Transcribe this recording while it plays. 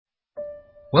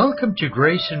Welcome to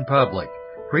Grace in Public,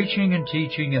 preaching and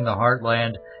teaching in the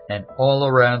heartland and all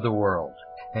around the world.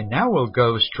 And now we'll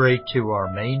go straight to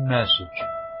our main message.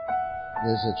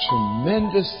 There's a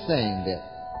tremendous thing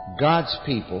that God's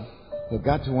people have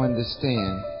got to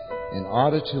understand in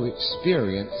order to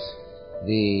experience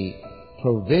the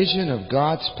provision of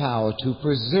God's power to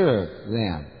preserve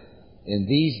them in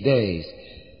these days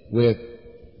with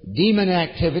demon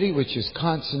activity, which is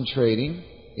concentrating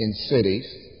in cities,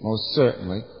 most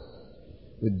certainly,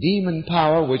 with demon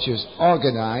power, which is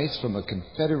organized from a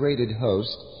confederated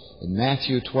host in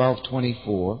Matthew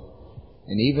 12:24,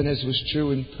 and even as was true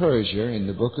in Persia in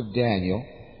the book of Daniel,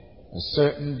 a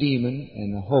certain demon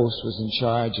and the host was in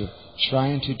charge of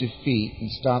trying to defeat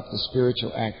and stop the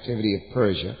spiritual activity of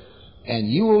Persia. And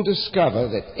you will discover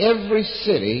that every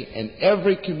city and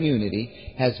every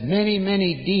community has many,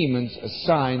 many demons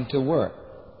assigned to work.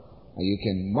 Now you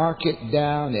can mark it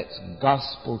down, it's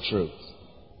gospel truth.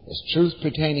 It's truth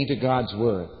pertaining to God's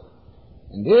Word.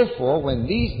 And therefore, when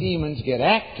these demons get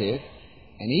active,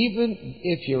 and even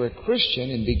if you're a Christian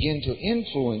and begin to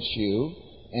influence you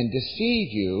and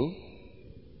deceive you,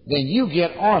 then you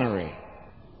get ornery.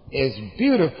 As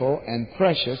beautiful and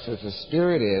precious as the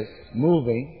Spirit is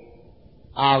moving,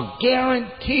 I'll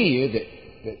guarantee you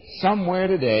that somewhere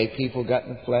today people got in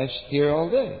the flesh here all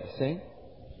day, you see?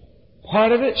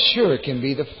 Part of it sure can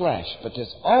be the flesh, but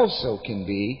this also can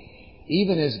be,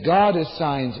 even as God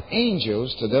assigns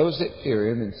angels to those that fear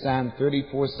Him in Psalm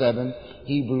 34:7,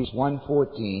 Hebrews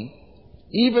 1:14,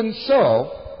 even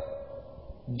so,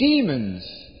 demons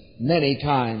many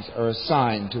times are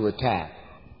assigned to attack.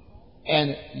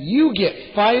 And you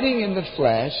get fighting in the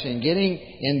flesh and getting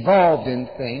involved in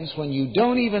things when you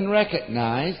don't even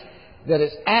recognize that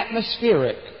it's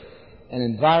atmospheric and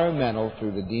environmental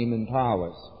through the demon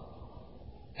powers.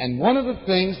 And one of the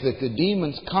things that the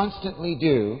demons constantly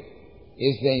do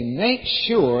is they make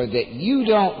sure that you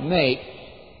don't make,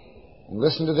 and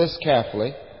listen to this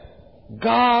carefully,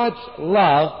 God's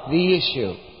love the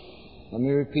issue. Let me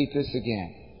repeat this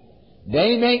again.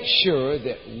 They make sure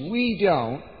that we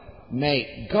don't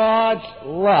make God's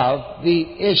love the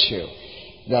issue.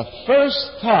 The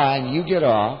first time you get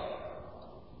off,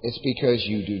 it's because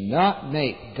you do not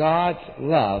make God's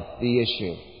love the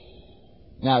issue.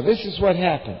 Now, this is what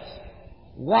happens.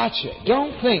 Watch it.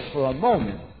 Don't think for a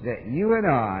moment that you and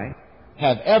I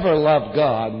have ever loved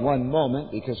God one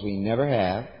moment, because we never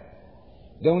have.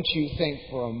 Don't you think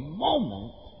for a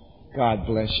moment, God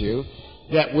bless you,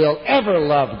 that we'll ever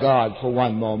love God for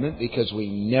one moment, because we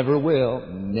never will,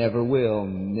 never will,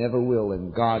 never will.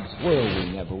 In God's will,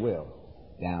 we never will.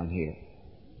 Down here.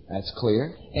 That's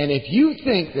clear. And if you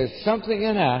think there's something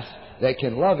in us that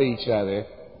can love each other,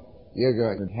 you're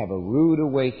going to have a rude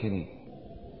awakening.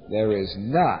 There is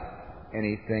not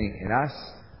anything in us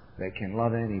that can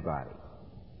love anybody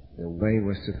the way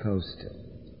we're supposed to.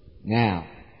 Now,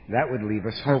 that would leave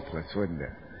us hopeless, wouldn't it?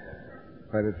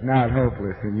 But it's not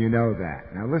hopeless, and you know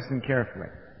that. Now listen carefully.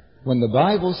 When the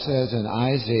Bible says in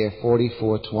Isaiah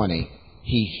 44:20,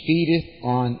 He feedeth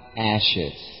on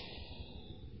ashes.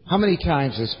 How many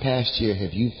times this past year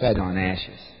have you fed on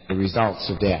ashes? The results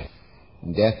of death.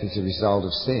 And death is a result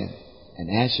of sin. And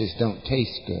ashes don't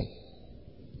taste good.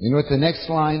 You know what the next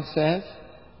line says?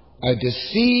 A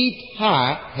deceived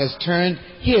heart has turned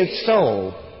his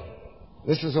soul.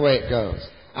 This is the way it goes.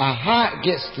 A heart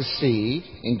gets deceived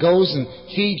and goes and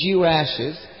feeds you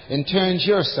ashes and turns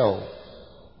your soul.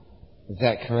 Is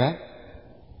that correct?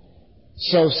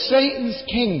 So Satan's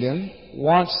kingdom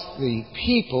wants the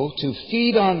people to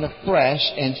feed on the flesh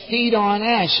and feed on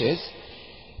ashes.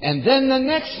 And then the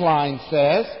next line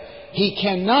says, he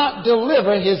cannot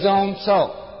deliver his own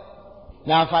soul.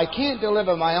 Now, if I can't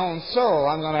deliver my own soul,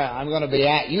 I'm going to be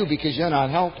at you because you're not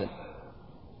helping.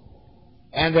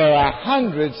 And there are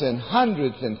hundreds and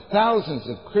hundreds and thousands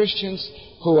of Christians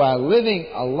who are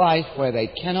living a life where they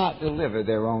cannot deliver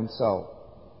their own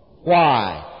soul.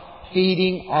 Why?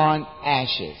 Feeding on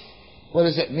ashes. What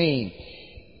does it mean?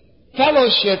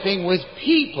 Fellowshipping with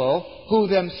people who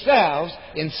themselves,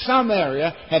 in some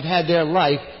area, have had their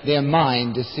life, their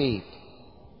mind deceived.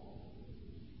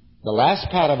 The last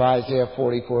part of Isaiah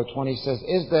 44:20 says,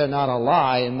 Is there not a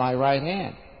lie in my right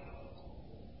hand?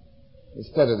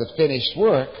 Instead of the finished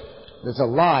work, there's a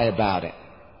lie about it.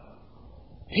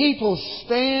 People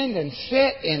stand and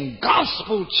sit in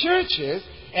gospel churches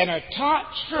and are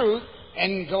taught truth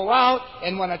and go out,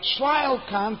 and when a trial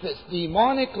comes that's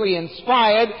demonically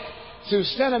inspired through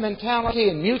sentimentality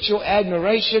and mutual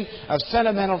admiration of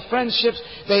sentimental friendships,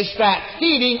 they start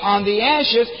feeding on the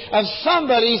ashes of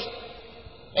somebody's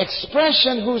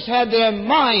expression who's had their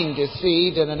mind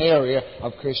deceived in an area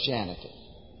of Christianity.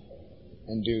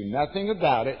 and do nothing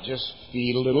about it, just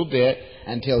feed a little bit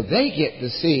until they get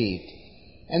deceived.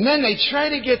 And then they try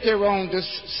to get their own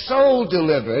soul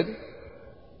delivered,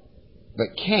 but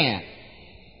can't,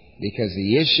 because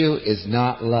the issue is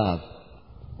not love,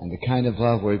 and the kind of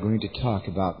love we're going to talk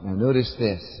about. Now notice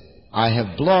this. I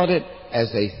have blotted as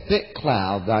a thick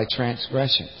cloud thy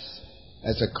transgressions.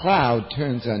 As a cloud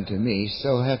turns unto me,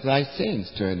 so have thy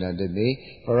sins turned unto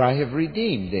me, for I have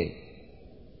redeemed thee.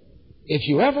 If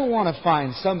you ever want to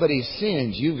find somebody's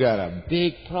sins, you've got a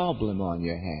big problem on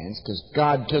your hands, because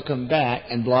God took them back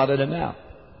and blotted them out.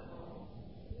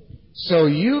 So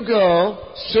you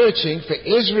go searching for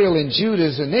Israel and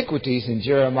Judah's iniquities in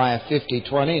Jeremiah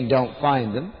 50:20 and don't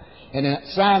find them. And in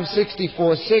Psalm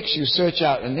 64:6, you search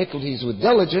out iniquities with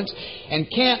diligence and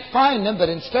can't find them, but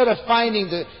instead of finding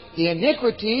the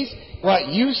iniquities, what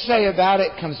you say about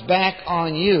it comes back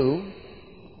on you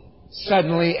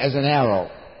suddenly as an arrow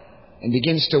and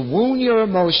begins to wound your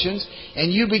emotions,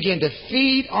 and you begin to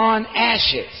feed on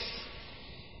ashes.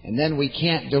 And then we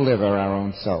can't deliver our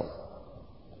own soul.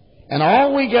 And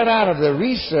all we got out of the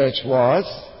research was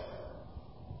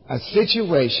a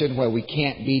situation where we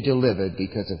can't be delivered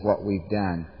because of what we've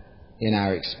done in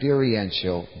our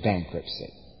experiential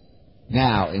bankruptcy.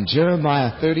 Now, in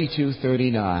Jeremiah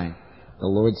 32:39, the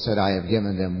Lord said, I have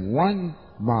given them one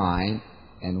mind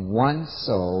and one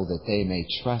soul, that they may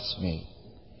trust me,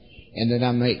 and that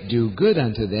I may do good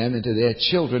unto them and to their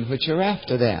children which are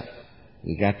after them.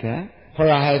 You got that? For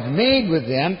I have made with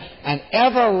them an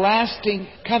everlasting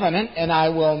covenant, and I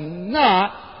will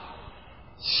not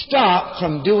stop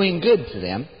from doing good to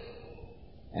them.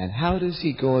 And how does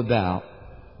He go about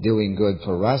doing good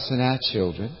for us and our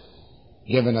children?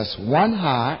 Giving us one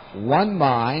heart, one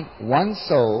mind, one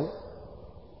soul,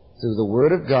 through the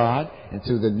Word of God and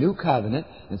through the new covenant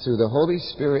and through the Holy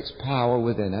Spirit's power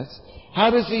within us. How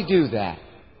does He do that?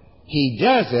 He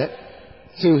does it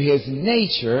through His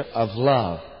nature of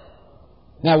love.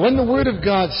 Now, when the Word of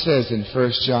God says in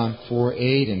 1 John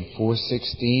 4:8 and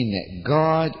 4:16 that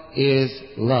God is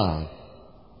love,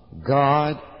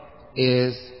 God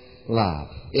is love,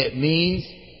 it means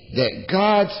that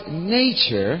God's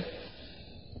nature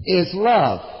is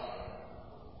love.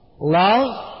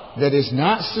 Love that is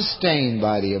not sustained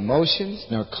by the emotions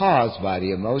nor caused by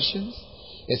the emotions.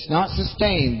 It's not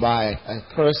sustained by a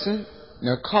person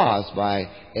nor caused by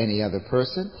any other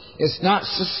person. It's not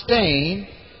sustained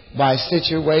by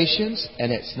situations,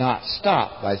 and it's not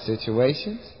stopped by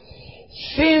situations.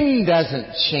 Sin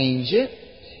doesn't change it,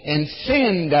 and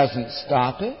sin doesn't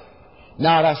stop it.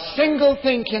 Not a single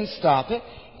thing can stop it.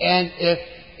 And if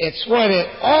it's what it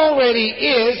already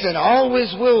is and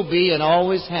always will be and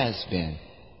always has been,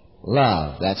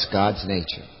 love, that's God's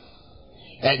nature.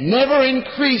 It never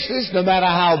increases no matter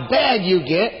how bad you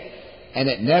get, and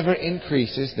it never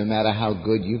increases no matter how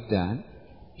good you've done.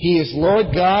 He is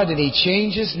Lord God, and He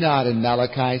changes not in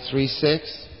Malachi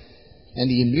 3:6. And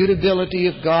the immutability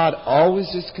of God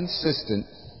always is consistent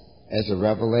as a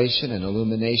revelation and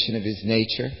illumination of His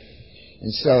nature.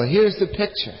 And so here's the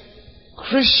picture.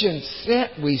 Christians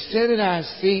we sit in our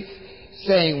seats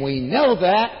saying we know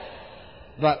that,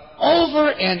 but over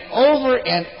and over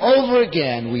and over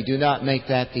again we do not make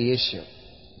that the issue.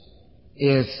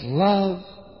 Is love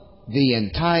the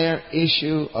entire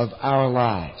issue of our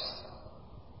lives?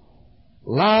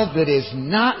 Love that is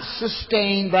not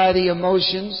sustained by the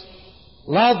emotions,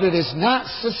 love that is not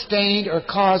sustained or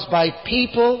caused by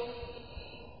people,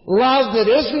 love that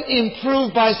isn't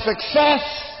improved by success,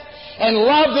 and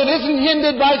love that isn't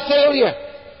hindered by failure.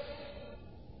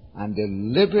 I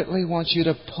deliberately want you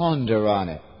to ponder on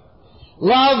it.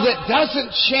 Love that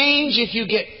doesn't change if you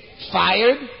get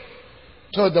fired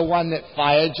toward the one that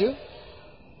fired you.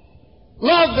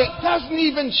 Love that doesn't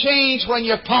even change when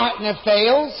your partner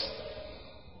fails.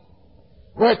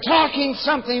 We're talking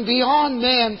something beyond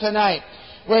man tonight.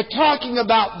 We're talking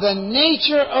about the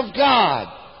nature of God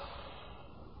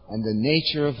and the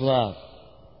nature of love.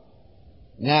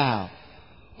 Now,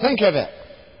 think of it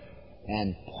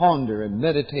and ponder and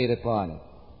meditate upon it.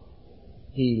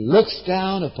 He looks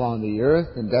down upon the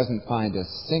earth and doesn't find a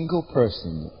single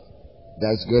person that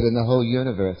does good in the whole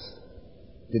universe.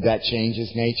 Did that change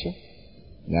His nature?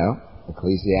 No.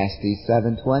 Ecclesiastes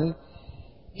 7:20.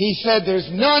 He said, there's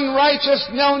none righteous,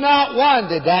 no, not one.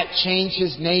 Did that change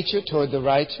His nature toward the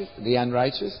righteous, the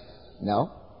unrighteous?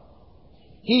 No.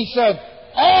 He said,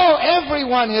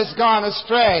 everyone has gone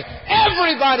astray.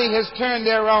 Everybody has turned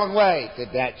their own way.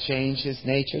 Did that change His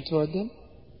nature toward them?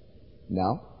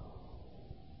 No.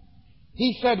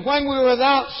 He said, when we were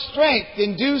without strength,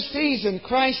 in due season,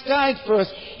 Christ died for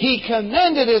us. He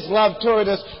commended His love toward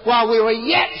us while we were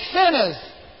yet sinners.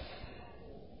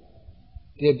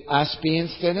 Did us being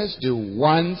sinners do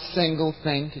one single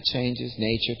thing to change His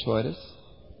nature toward us?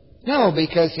 No,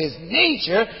 because His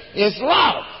nature is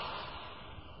love.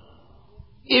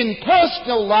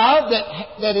 Impersonal love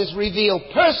that is revealed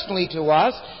personally to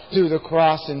us through the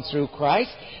cross and through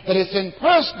Christ. But it's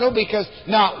impersonal because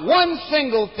not one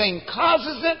single thing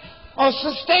causes it or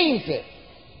sustains it,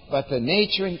 but the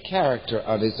nature and character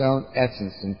of His own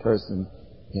essence and person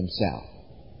Himself.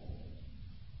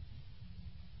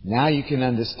 Now you can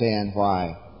understand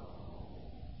why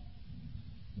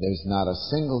there's not a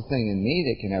single thing in me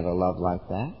that can ever love like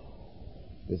that.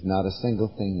 There's not a single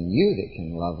thing in you that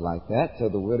can love like that. So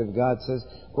the Word of God says,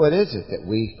 what is it? That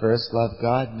we first loved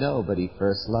God? No, but He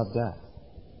first loved us.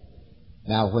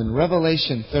 Now when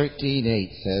Revelation 13:8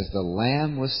 says the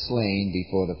Lamb was slain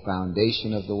before the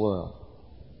foundation of the world.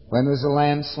 When was the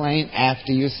Lamb slain?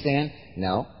 After your sin?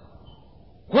 No.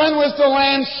 When was the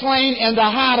Lamb slain in the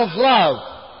heart of love?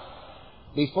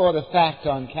 Before the fact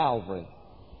on Calvary.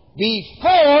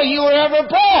 Before you were ever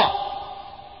born.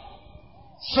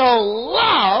 So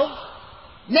love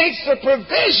makes a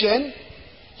provision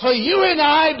for you and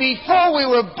I before we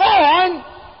were born,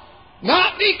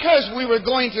 not because we were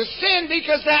going to sin,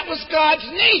 because that was God's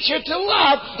nature to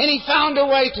love, and He found a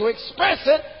way to express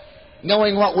it,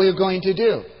 knowing what we were going to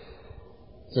do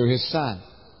through His Son.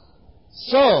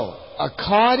 So,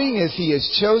 according as He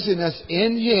has chosen us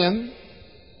in Him,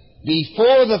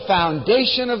 before the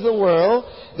foundation of the world,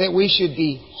 that we should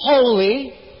be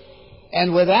holy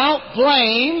and without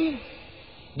blame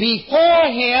before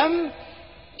Him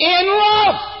in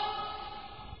love.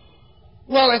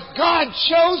 Well, if God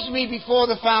chose me before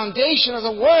the foundation of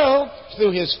the world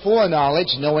through His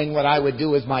foreknowledge, knowing what I would do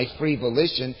with my free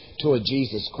volition toward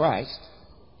Jesus Christ,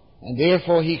 and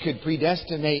therefore He could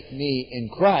predestinate me in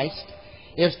Christ,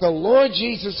 if the Lord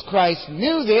Jesus Christ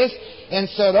knew this and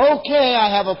said, okay,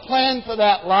 I have a plan for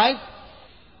that life,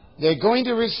 they're going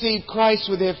to receive Christ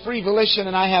with their free volition,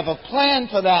 and I have a plan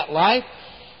for that life,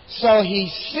 so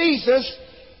He sees us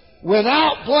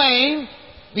without blame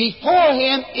before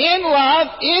Him in love,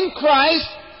 in Christ,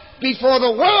 before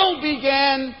the world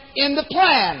began in the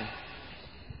plan.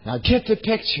 Now get the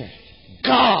picture.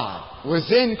 God was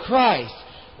in Christ,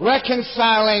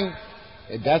 reconciling,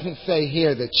 it doesn't say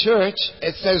here the church,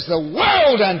 it says the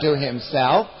world unto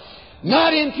Himself,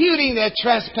 not imputing their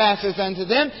trespasses unto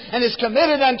them, and has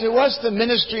committed unto us the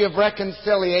ministry of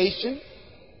reconciliation.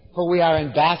 For we are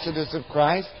ambassadors of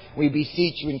Christ. We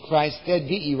beseech you in Christ's stead,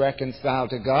 be ye reconciled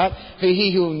to God. For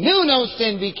He who knew no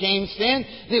sin became sin,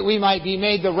 that we might be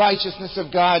made the righteousness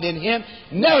of God in Him.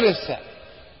 Notice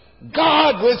it.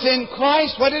 God was in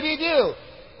Christ. What did He do?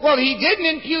 Well, He didn't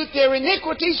impute their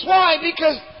iniquities. Why?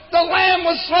 Because the Lamb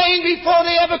was slain before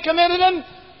they ever committed them,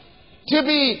 to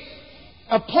be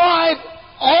applied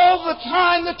all the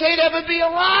time that they'd ever be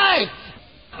alive.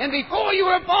 And before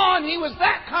you were born, He was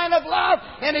that kind of love.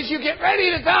 And as you get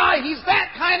ready to die, He's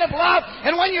that kind of love.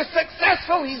 And when you're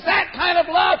successful, He's that kind of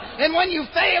love. And when you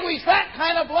fail, He's that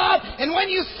kind of love. And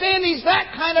when you sin, He's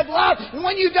that kind of love. And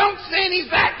when you don't sin,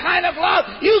 He's that kind of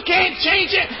love. You can't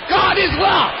change it. God is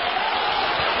love.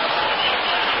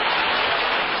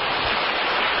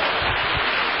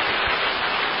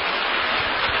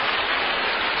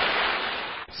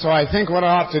 So I think what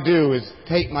I ought to do is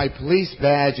take my police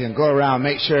badge and go around and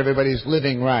make sure everybody's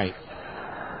living right.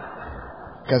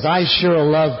 Because I sure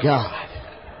love God.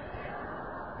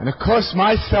 And of course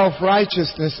my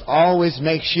self-righteousness always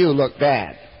makes you look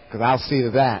bad. Because I'll see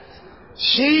to that.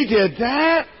 She did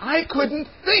that? I couldn't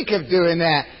think of doing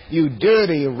that. You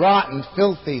dirty, rotten,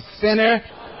 filthy sinner.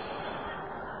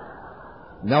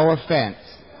 No offense.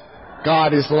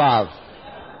 God is love.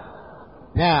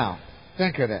 Now,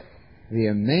 think of it. The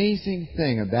amazing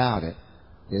thing about it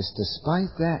is,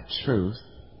 despite that truth,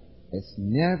 it's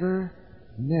never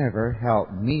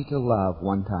helped me to love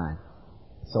one time.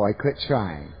 So I quit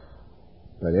trying.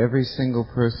 But every single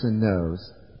person knows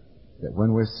that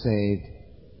when we're saved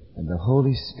and the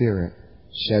Holy Spirit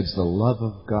sheds the love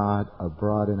of God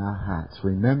abroad in our hearts,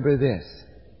 remember this,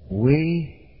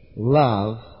 we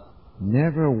love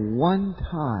never one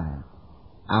time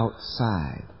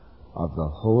outside of the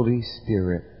Holy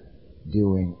Spirit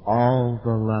doing all the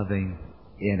loving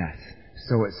in us.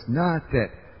 So it's not that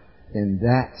in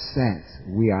that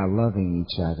sense we are loving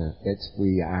each other. It's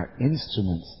we are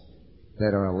instruments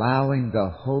that are allowing the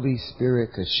Holy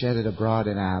Spirit to shed it abroad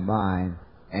in our mind,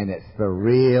 and it's the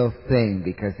real thing,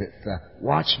 because it's the,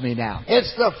 watch me now,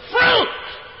 it's the fruit,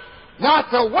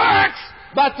 not the works,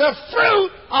 but the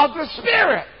fruit of the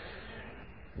Spirit.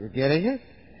 You're getting it?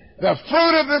 The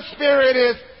fruit of the Spirit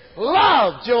is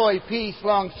love, joy, peace,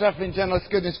 long-suffering, gentleness,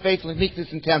 goodness, faithfulness,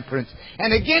 meekness, and temperance.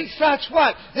 And against such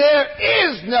what? There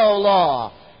is no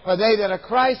law. For they that are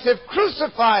Christ have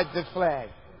crucified the flesh.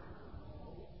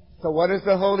 So what does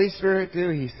the Holy Spirit do?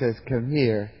 He says, come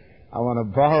here. I want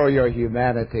to borrow your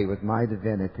humanity with my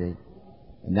divinity.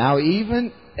 And now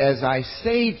even as I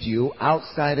saved you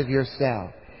outside of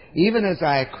yourself, even as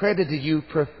I accredited you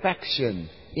perfection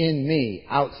in me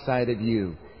outside of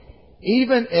you,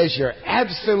 even as you're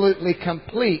absolutely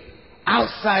complete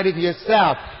outside of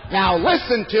yourself, now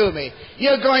listen to me.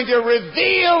 You're going to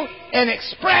reveal and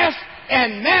express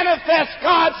and manifest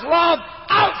God's love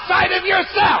outside of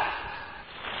yourself.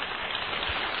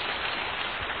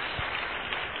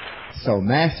 So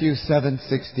Matthew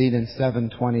 7:16 and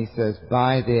 7:20 says,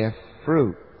 by their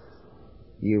fruit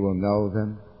you will know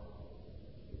them.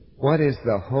 What is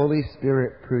the Holy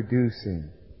Spirit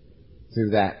producing through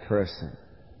that person?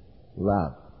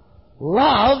 Love.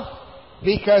 Love,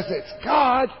 because it's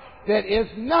God that is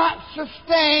not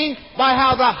sustained by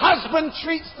how the husband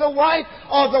treats the wife,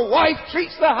 or the wife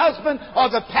treats the husband, or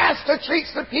the pastor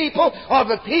treats the people, or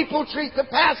the people treat the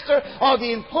pastor, or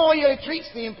the employer treats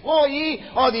the employee,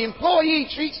 or the employee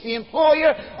treats the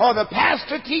employer, or the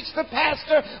pastor treats the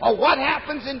pastor, or what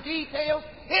happens in details.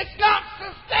 It's not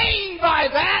sustained by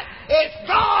that. It's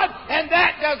God, and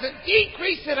that doesn't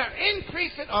decrease it or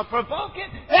increase it or provoke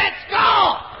it. That's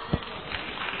God.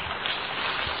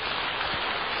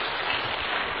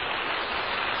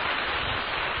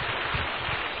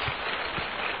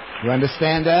 You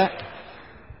understand that?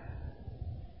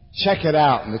 Check it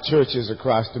out in the churches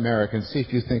across America and see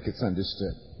if you think it's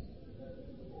understood.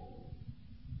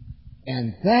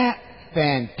 And that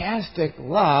fantastic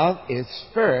love is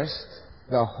first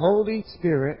the Holy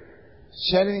Spirit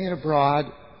shedding it abroad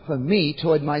for me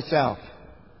toward myself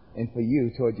and for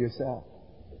you toward yourself.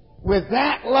 With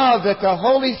that love that the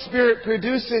Holy Spirit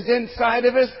produces inside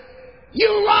of us,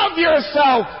 you love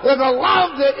yourself with a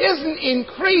love that isn't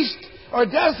increased or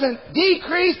doesn't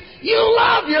decrease. You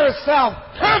love yourself.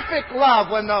 Perfect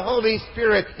love when the Holy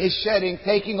Spirit is shedding,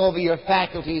 taking over your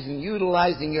faculties and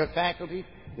utilizing your faculties,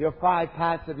 your 5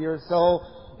 parts of your soul.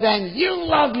 Then you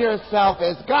love yourself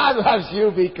as God loves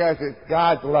you, because it's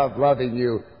God's love loving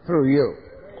you, through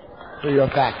your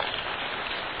faculties.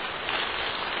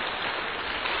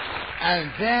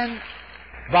 And then,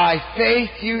 by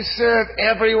faith, you serve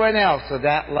everyone else with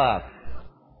that love.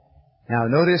 Now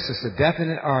notice it's a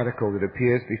definite article that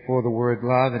appears before the word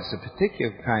love. It's a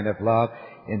particular kind of love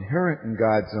inherent in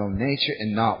God's own nature,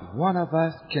 and not one of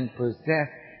us can possess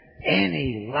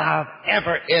any love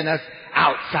ever in us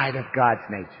outside of God's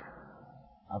nature.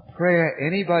 A prayer,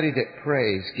 anybody that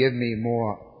prays, give me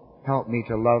more, help me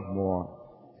to love more,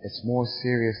 it's more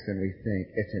serious than we think.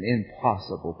 It's an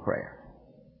impossible prayer.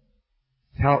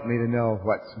 Help me to know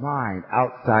what's mine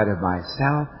outside of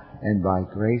myself, and by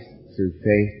grace, through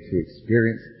faith, to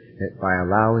experience it by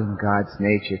allowing God's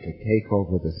nature to take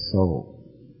over the soul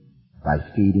by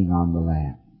feeding on the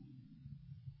Lamb.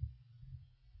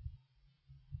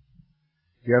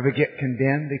 Do you ever get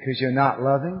condemned because you're not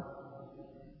loving?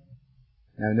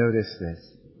 Now notice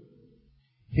this.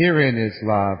 Herein is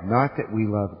love, not that we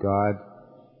love God,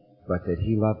 but that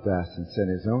He loved us and sent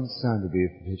His own Son to be a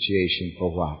propitiation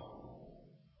for what?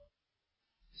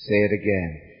 Say it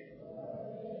again.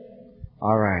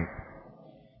 All right.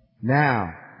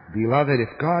 Now, beloved,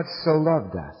 if God so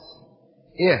loved us,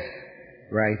 if,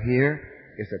 right here,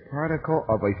 is a particle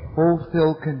of a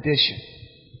fulfilled condition,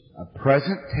 a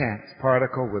present tense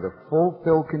particle with a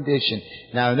fulfilled condition.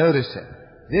 Now notice it.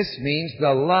 This means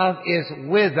the love is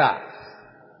with us.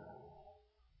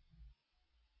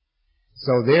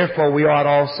 So therefore we ought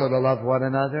also to love one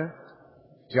another.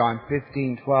 John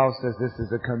 15:12 says, this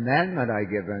is a commandment I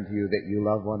give unto you, that you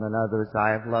love one another as I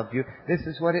have loved you. This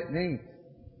is what it means.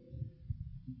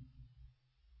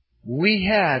 We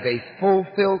have a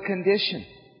fulfilled condition.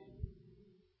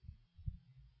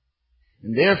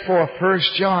 And therefore 1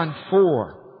 John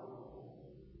 4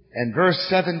 and verse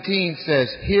 17 says,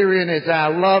 herein is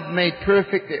our love made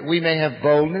perfect, that we may have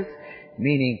boldness,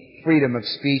 meaning freedom of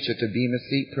speech, or to bema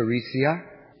seat, parousia,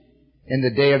 in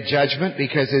the day of judgment,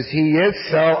 because as He is,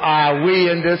 so are we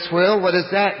in this world. What does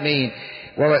that mean?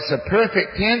 Well, it's a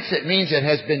perfect tense. It means it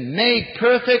has been made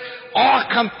perfect, or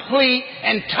complete,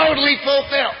 and totally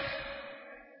fulfilled.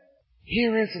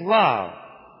 Here is love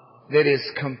that is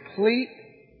complete,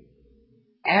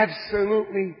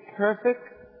 absolutely perfect.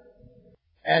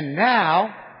 And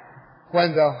now,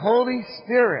 when the Holy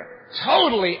Spirit,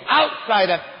 totally outside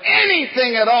of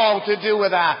anything at all to do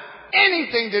with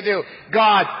anything to do,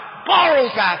 God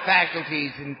borrows our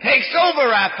faculties and takes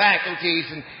over our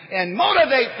faculties and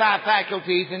motivates our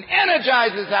faculties and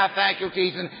energizes our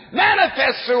faculties and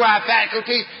manifests through our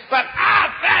faculties. But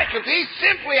our faculties,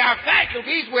 simply our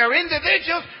faculties, we're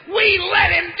individuals, we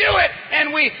let Him do it,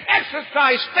 and we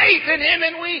exercise faith in Him,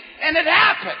 and it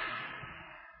happens.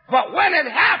 But when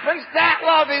it happens, that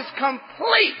love is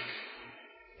complete.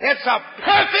 It's a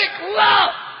perfect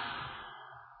love.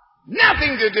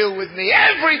 Nothing to do with me,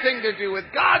 everything to do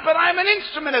with God, but I'm an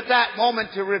instrument at that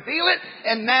moment to reveal it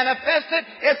and manifest it.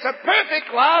 It's a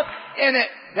perfect love, and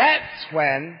that's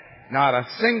when not a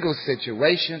single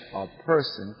situation or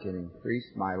person can increase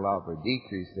my love or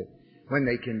decrease it. When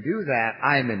they can do that,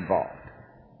 I'm involved.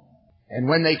 And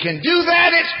when they can do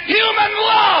that, it's human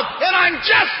love, and I'm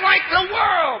just like the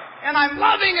world, and I'm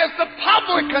loving as the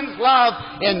publicans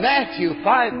love in Matthew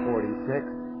 5:46.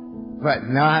 But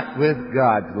not with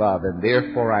God's love, and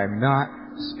therefore I'm not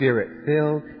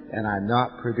Spirit-filled, and I'm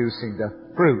not producing the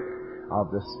fruit of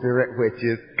the Spirit, which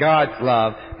is God's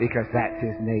love, because that's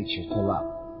His nature to love.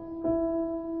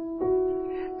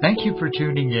 Thank you for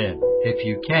tuning in. If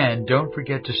you can, don't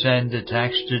forget to send a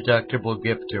tax-deductible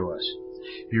gift to us.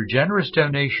 Your generous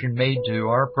donation made to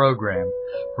our program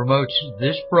promotes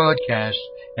this broadcast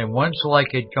and ones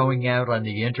like it going out on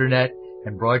the Internet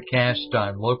and broadcast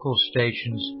on local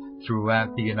stations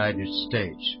throughout the United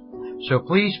States. So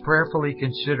please prayerfully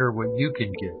consider what you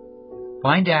can give.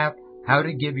 Find out how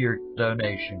to give your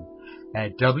donation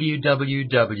at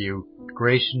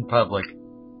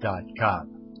www.graceandpublic.com.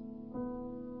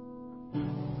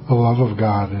 The love of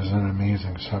God is an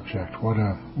amazing subject. What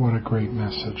a great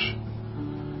message.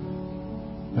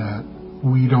 That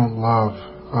we don't love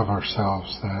of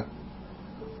ourselves, that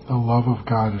the love of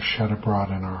God is shed abroad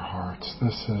in our hearts.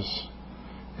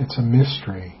 It's a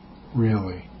mystery,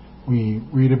 really. We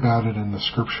read about it in the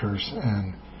Scriptures,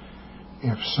 and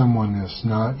if someone is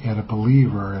not yet a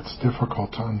believer, it's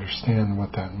difficult to understand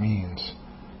what that means.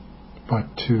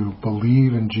 But to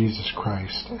believe in Jesus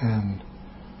Christ and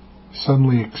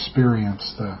suddenly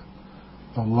experience the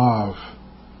love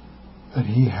that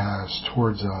He has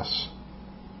towards us,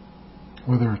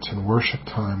 whether it's in worship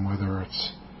time, whether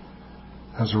it's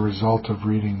as a result of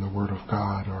reading the Word of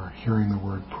God or hearing the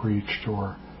Word preached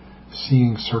or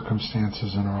seeing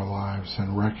circumstances in our lives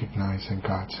and recognizing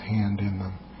God's hand in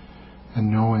them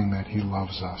and knowing that He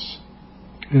loves us.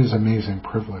 It is an amazing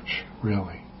privilege,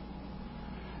 really.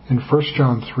 In 1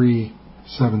 John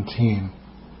 3:17,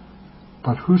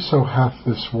 but whoso hath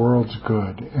this world's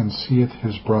good and seeth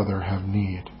his brother have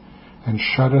need, and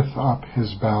shutteth up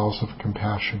his bowels of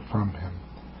compassion from him,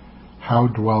 how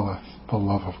dwelleth the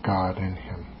love of God in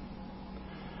him?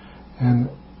 And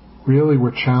really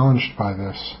we're challenged by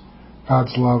this.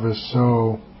 God's love is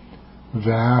so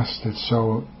vast, it's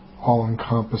so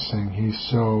all-encompassing. He's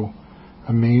so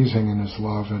amazing in His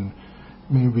love, and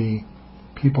maybe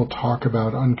people talk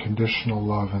about unconditional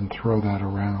love and throw that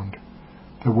around,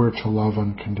 that we're to love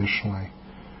unconditionally.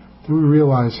 Do we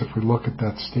realize, if we look at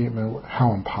that statement,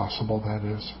 how impossible that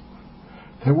is?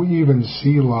 That we even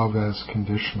see love as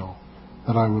conditional,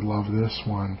 that I would love this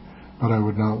one, but I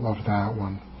would not love that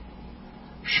one,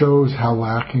 shows how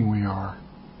lacking we are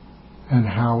and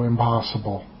how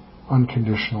impossible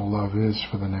unconditional love is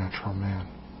for the natural man.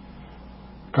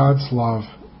 God's love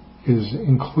is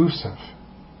inclusive,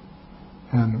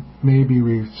 and maybe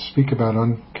we speak about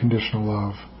unconditional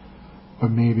love,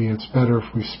 but maybe it's better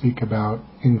if we speak about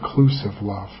inclusive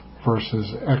love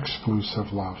versus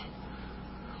exclusive love.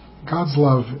 God's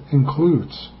love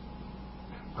includes.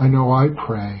 I know I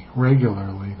pray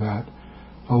regularly that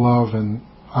the love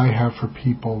I have for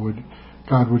people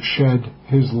God would shed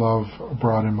His love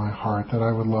abroad in my heart, that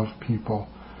I would love people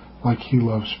like He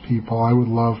loves people. I would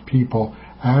love people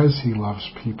as He loves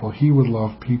people. He would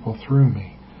love people through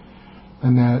me.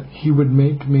 And that He would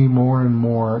make me more and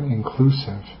more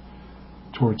inclusive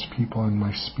towards people in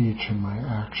my speech and my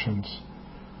actions.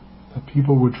 That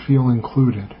people would feel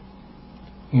included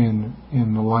in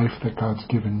the life that God's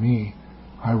given me.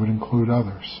 I would include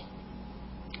others.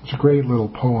 It's a great little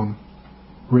poem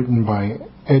written by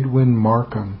Edwin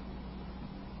Markham,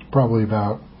 probably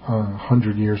about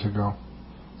 100 years ago.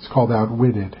 It's called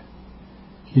Outwitted.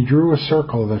 He drew a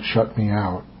circle that shut me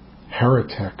out,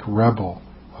 heretic, rebel,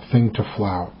 a thing to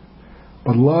flout.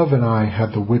 But love and I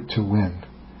had the wit to win.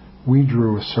 We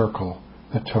drew a circle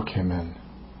that took him in.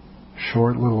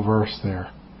 Short little verse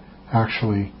there,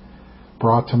 actually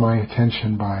brought to my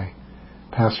attention by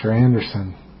Pastor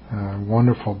Anderson, a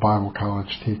wonderful Bible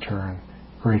college teacher and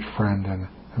great friend and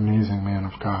amazing man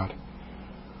of God,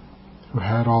 who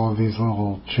had all of these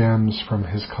little gems from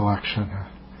his collection.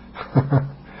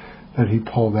 that he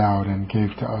pulled out and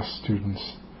gave to us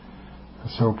students. I'm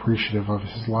so appreciative of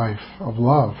his life of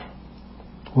love.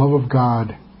 Love of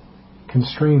God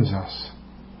constrains us.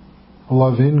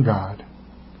 Love in God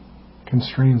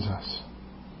constrains us.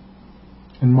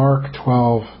 In Mark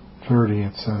 12:30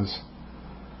 it says,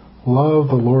 love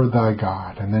the Lord thy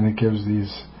God, and then it gives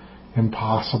these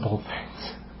impossible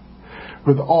things.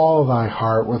 With all thy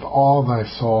heart, with all thy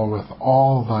soul, with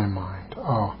all thy mind,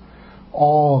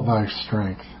 all thy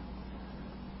strength.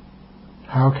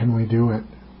 How can we do it?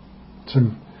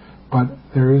 But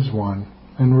there is one.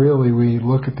 And really we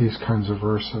look at these kinds of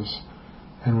verses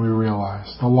and we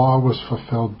realize the law was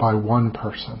fulfilled by one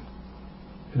person.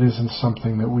 It isn't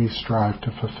something that we strive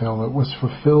to fulfill. It was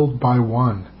fulfilled by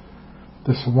one.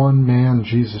 This one man,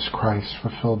 Jesus Christ,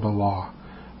 fulfilled the law.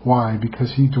 Why?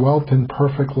 Because he dwelt in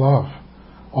perfect love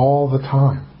all the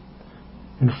time.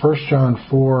 In 1 John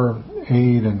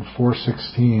 4:8 and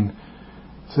 4:16, it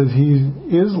says he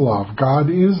is love. God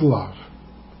is love.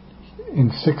 In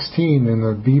 16, in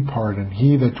the B part, and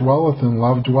he that dwelleth in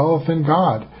love dwelleth in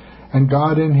God, and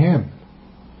God in him.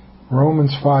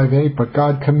 Romans 5:8, but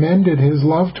God commended his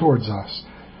love towards us,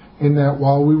 in that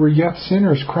while we were yet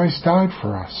sinners, Christ died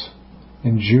for us.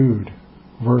 In Jude,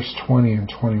 verse 20 and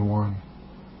 21,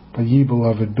 but ye,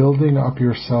 beloved, building up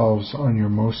yourselves on your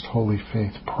most holy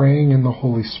faith, praying in the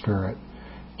Holy Spirit,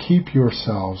 keep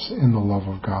yourselves in the love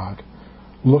of God,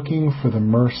 looking for the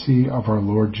mercy of our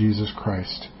Lord Jesus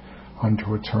Christ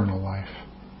unto eternal life.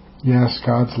 Yes,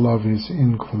 God's love is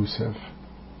inclusive.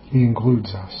 He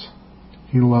includes us.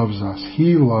 He loves us.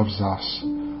 He loves us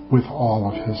with all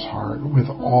of his heart, with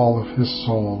all of his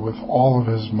soul, with all of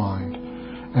his mind,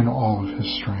 and all of his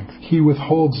strength. He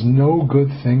withholds no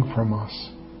good thing from us.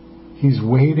 He's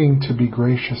waiting to be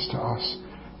gracious to us.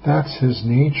 That's his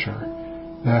nature.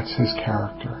 That's his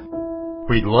character.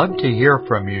 We'd love to hear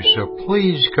from you, so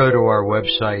please go to our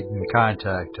website and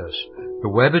contact us. The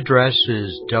web address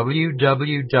is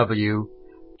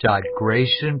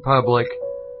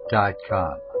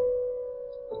www.graceinpublic.com.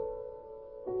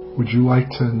 Would you like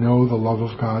to know the love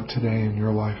of God today in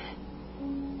your life?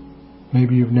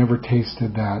 Maybe you've never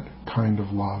tasted that kind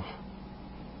of love.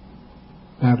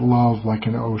 That love like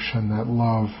an ocean, that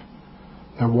love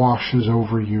that washes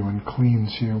over you and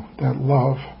cleans you, that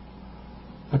love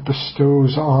that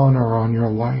bestows honor on your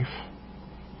life,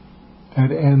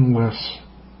 that endless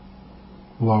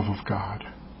love of God.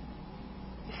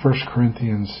 1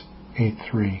 Corinthians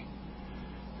 8:3.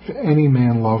 If any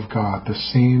man love God, the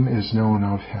same is known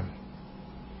of him.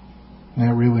 And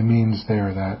that really means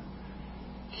there that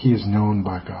he is known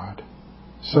by God.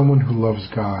 Someone who loves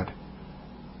God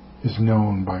is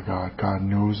known by God. God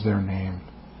knows their name.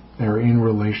 They're in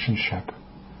relationship.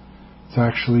 It's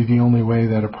actually the only way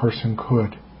that a person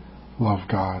could love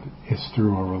God is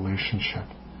through a relationship.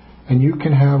 And you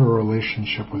can have a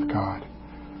relationship with God,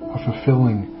 a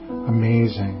fulfilling,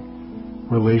 amazing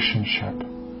relationship,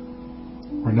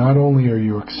 where not only are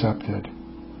you accepted,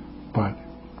 but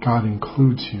God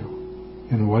includes you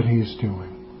in what he's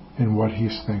doing, in what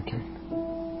he's thinking.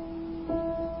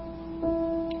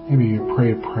 Maybe you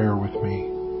pray a prayer with me.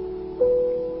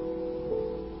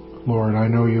 Lord, I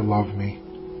know you love me.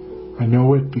 I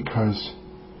know it because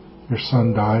your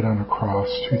Son died on a cross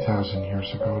 2,000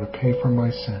 years ago to pay for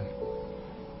my sin.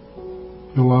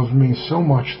 You loved me so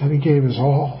much that he gave his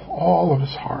all of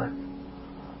his heart,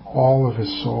 all of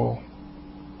his soul,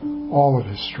 all of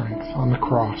his strength on the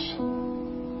cross,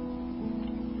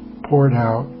 poured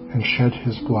out and shed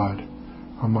his blood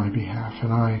on my behalf.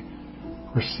 And I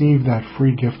receive that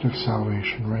free gift of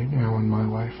salvation right now in my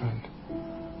life. And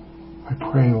I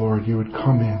pray, Lord, you would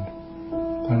come in.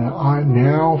 That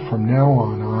from now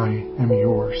on, I am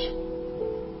yours.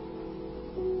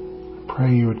 I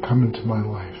pray you would come into my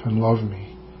life and love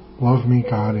me. Love me,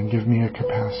 God, and give me a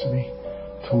capacity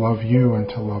to love you and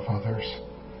to love others.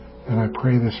 And I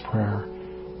pray this prayer,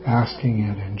 asking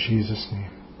it in Jesus'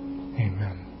 name.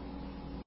 Amen.